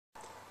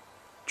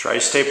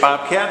Tri-State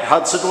Bobcat,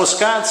 Hudson,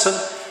 Wisconsin.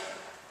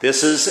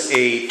 This is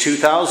a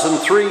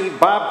 2003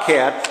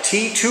 Bobcat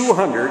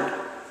T200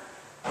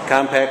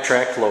 compact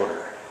track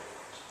loader.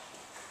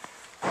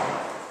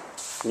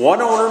 One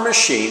owner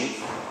machine.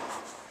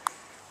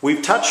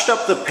 We've touched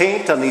up the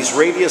paint on these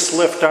radius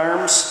lift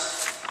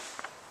arms,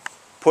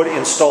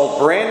 installed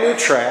brand new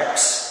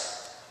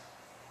tracks,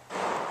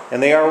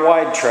 and they are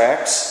wide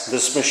tracks.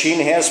 This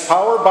machine has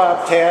power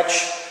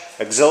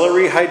bobtatch,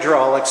 auxiliary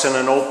hydraulics, and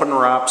an open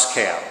ROPS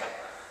cab.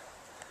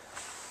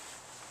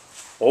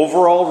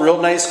 Overall,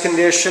 real nice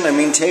condition. I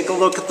mean, take a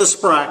look at the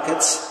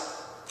sprockets.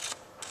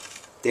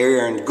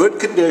 They're in good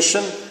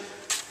condition.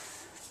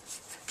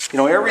 You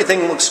know,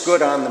 everything looks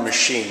good on the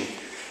machine.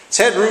 It's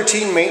had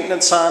routine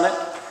maintenance on it.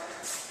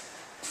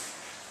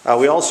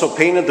 We also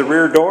painted the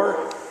rear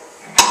door.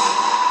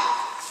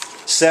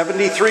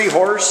 73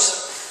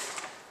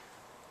 horse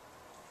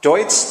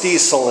Deutz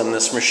diesel in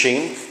this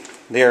machine.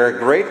 They're a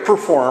great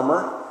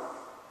performer.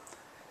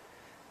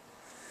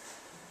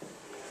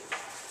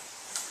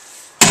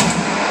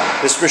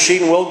 This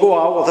machine will go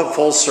out with a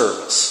full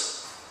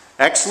service.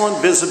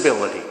 Excellent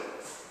visibility.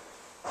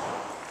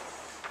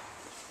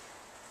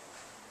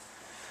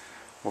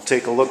 We'll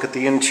take a look at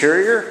the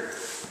interior.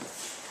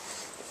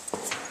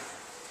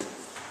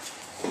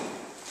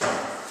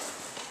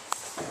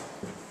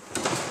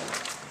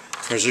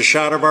 There's a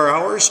shot of our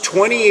hours,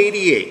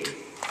 2088.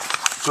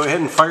 Go ahead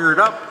and fire it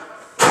up.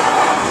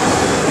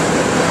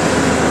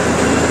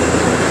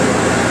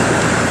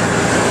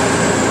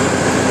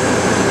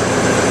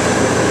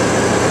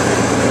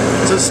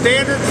 It's a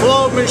standard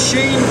flow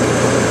machine.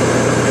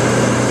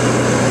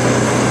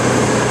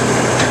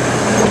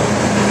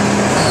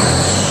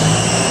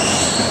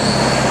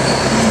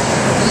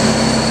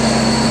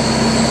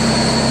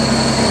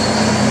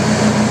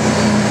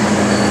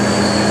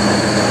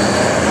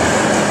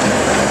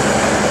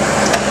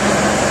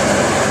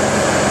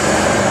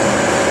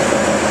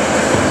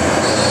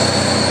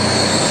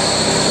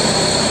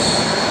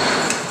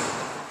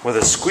 With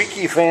a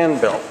squeaky fan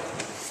belt.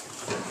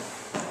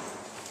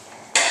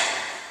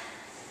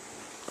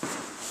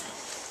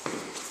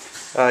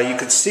 You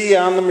can see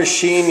on the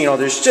machine, you know,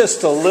 there's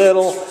just a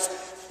little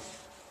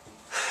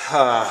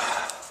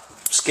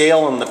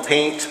scale in the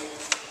paint,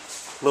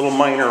 little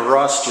minor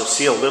rust. You'll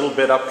see a little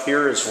bit up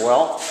here as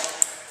well.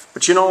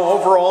 But you know,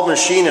 overall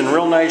machine in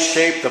real nice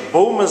shape. The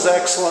boom is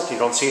excellent. You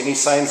don't see any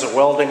signs of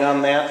welding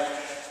on that.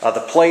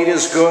 The plate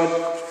is good.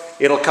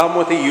 It'll come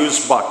with a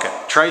used bucket.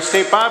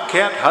 Tri-State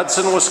Bobcat,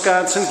 Hudson,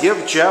 Wisconsin.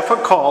 Give Jeff a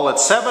call at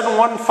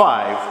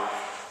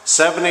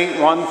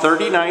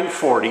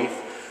 715-781-3940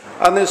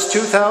 on this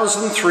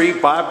 2003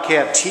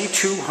 Bobcat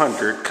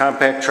T200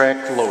 compact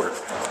track loader.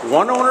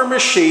 One owner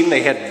machine.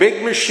 They had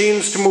big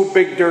machines to move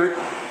big dirt.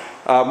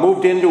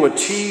 Moved into a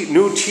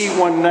new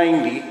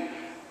T190,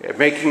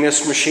 making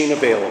this machine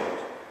available.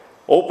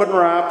 Open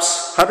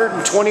ROPS,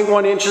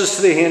 121 inches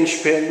to the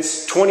hinge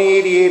pins,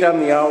 2088 on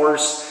the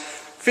hours.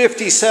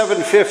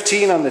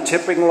 5715 on the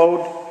tipping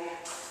load.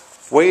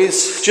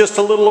 Weighs just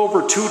a little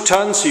over 2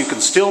 tons, so you can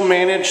still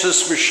manage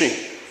this machine.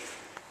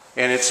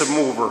 And it's a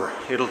mover.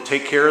 It'll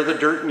take care of the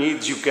dirt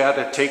needs you've got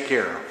to take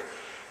care of.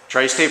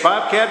 Tri-State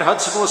Bobcat,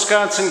 Hudson,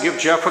 Wisconsin. Give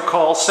Jeff a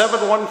call,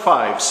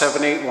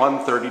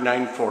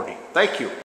 715-781-3940. Thank you.